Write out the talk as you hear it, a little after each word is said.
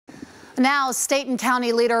Now, state and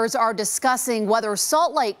county leaders are discussing whether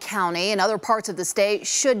Salt Lake County and other parts of the state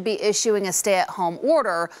should be issuing a stay-at-home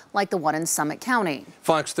order like the one in Summit County.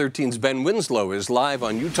 Fox 13's Ben Winslow is live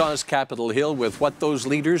on Utah's Capitol Hill with what those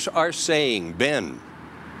leaders are saying. Ben.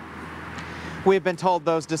 We've been told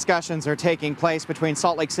those discussions are taking place between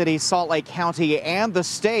Salt Lake City, Salt Lake County, and the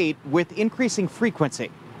state with increasing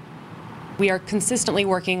frequency. We are consistently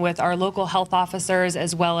working with our local health officers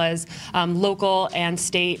as well as local and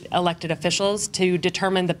state elected officials to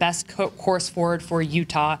determine the best course forward for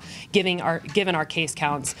Utah, given our case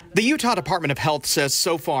counts. The Utah Department of Health says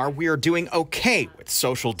so far we are doing okay with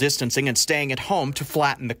social distancing and staying at home to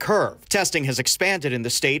flatten the curve. Testing has expanded in the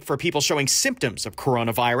state for people showing symptoms of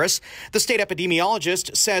coronavirus. The state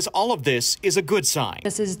epidemiologist says all of this is a good sign.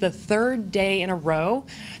 This is the third day in a row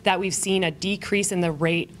that we've seen a decrease in the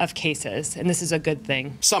rate of cases, and this is a good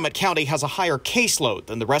thing. Summit County has a higher caseload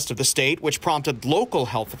than the rest of the state, which prompted local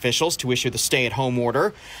health officials to issue the stay-at-home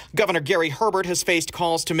order. Governor Gary Herbert has faced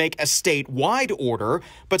calls to make a statewide order,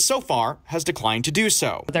 but so far has declined to do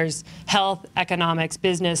so. There's health, economics,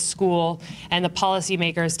 business, school, and the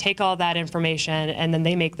policymakers take all that information and then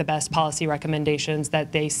they make the best policy recommendations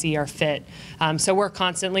that they see are fit. So we're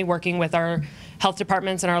constantly working with our health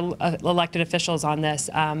departments and our elected officials on this,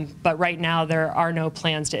 but right now there are no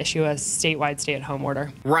plans to issue a statewide stay-at-home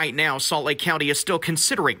order. Right now, Salt Lake County is still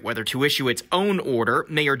considering whether to issue its own order.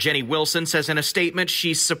 Mayor Jenny Wilson says in a statement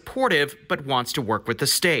she's supportive but wants to work with the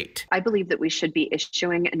state. I believe that we should be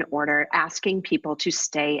issuing an order asking people to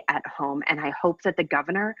stay at home, and I hope that the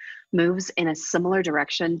governor moves in a similar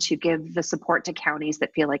direction to give the support to counties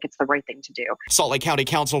that feel like it's the right thing to do. Salt Lake County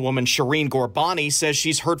Councilwoman Shireen Gorbani says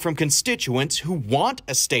she's heard from constituents who want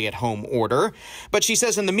a stay-at-home order, but she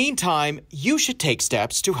says in the meantime, you should take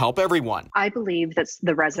steps to help everyone. I believe that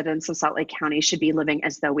the residents of Salt Lake County should be living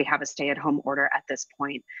as though we have a stay-at-home order at this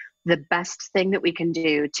point. The best thing that we can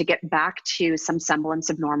do to get back to some semblance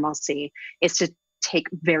of normalcy is to take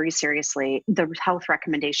very seriously the health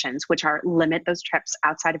recommendations, which are limit those trips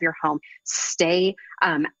outside of your home, stay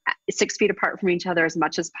 6 feet apart from each other as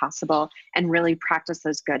much as possible, and really practice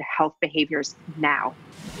those good health behaviors now.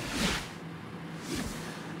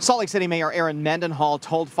 Salt Lake City Mayor Erin Mendenhall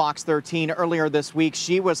told Fox 13 earlier this week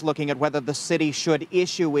she was looking at whether the city should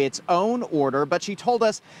issue its own order, but she told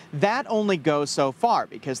us that only goes so far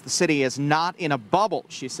because the city is not in a bubble.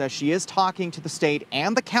 She says she is talking to the state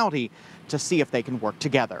and the county to see if they can work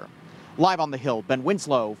together. Live on the Hill, Ben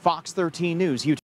Winslow, Fox 13 News, Utah.